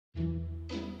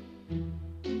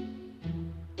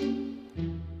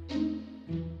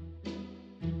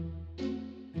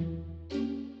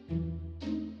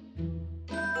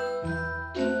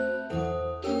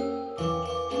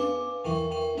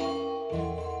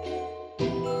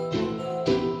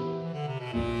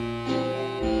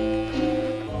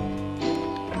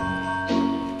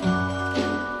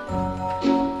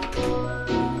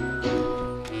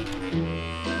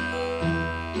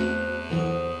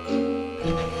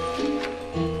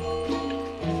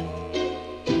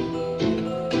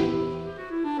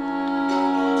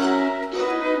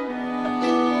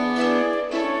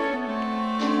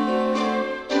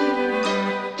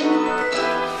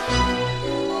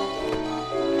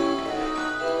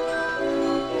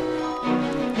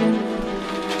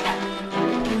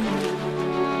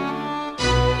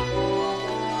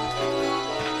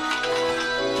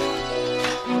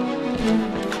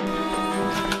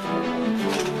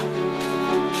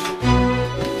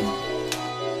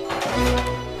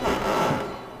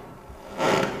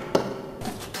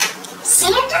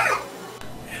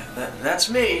That's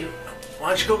me. Why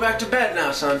don't you go back to bed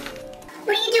now, son?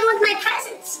 What are you doing with my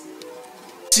presents?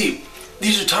 See,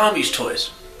 these are Tommy's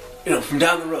toys. You know, from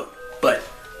down the road. But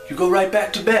you go right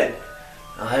back to bed.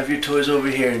 I'll have your toys over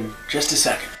here in just a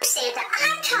second. Santa,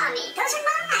 I'm Tommy. Those are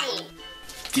mine.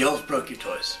 The elves broke your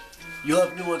toys. You'll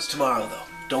have new ones tomorrow, though.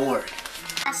 Don't worry.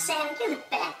 Santa, you're the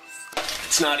best.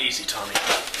 It's not easy, Tommy.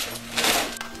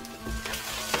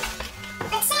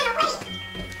 But Santa, wait.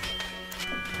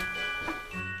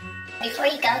 Before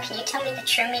you go, can you tell me the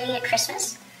true meaning of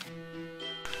Christmas?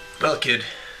 Well, kid,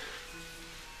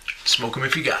 smoke 'em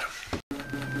if you got 'em.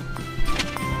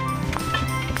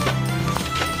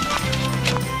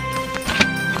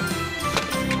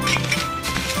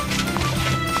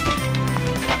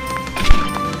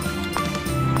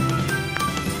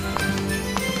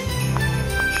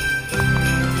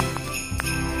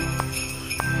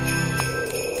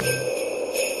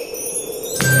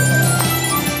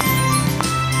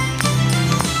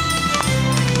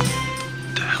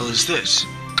 What is this?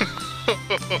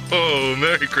 Oh,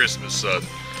 Merry Christmas, son.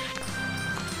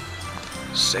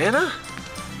 Santa?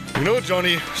 You know,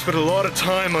 Johnny, I spent a lot of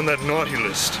time on that naughty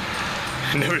list.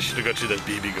 I never should have got you that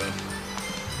BB gun.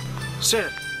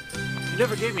 Santa, you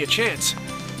never gave me a chance.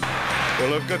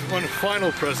 Well, I've got one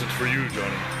final present for you,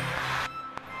 Johnny.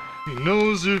 He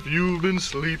knows if you've been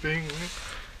sleeping.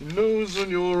 He knows when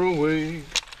you're awake.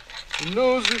 He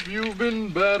knows if you've been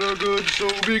bad or good, so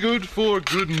be good for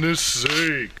goodness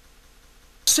sake.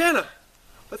 Santa,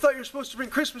 I thought you were supposed to bring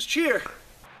Christmas cheer.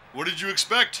 What did you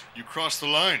expect? You crossed the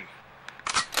line.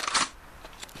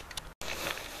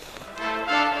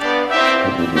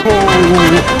 Oh,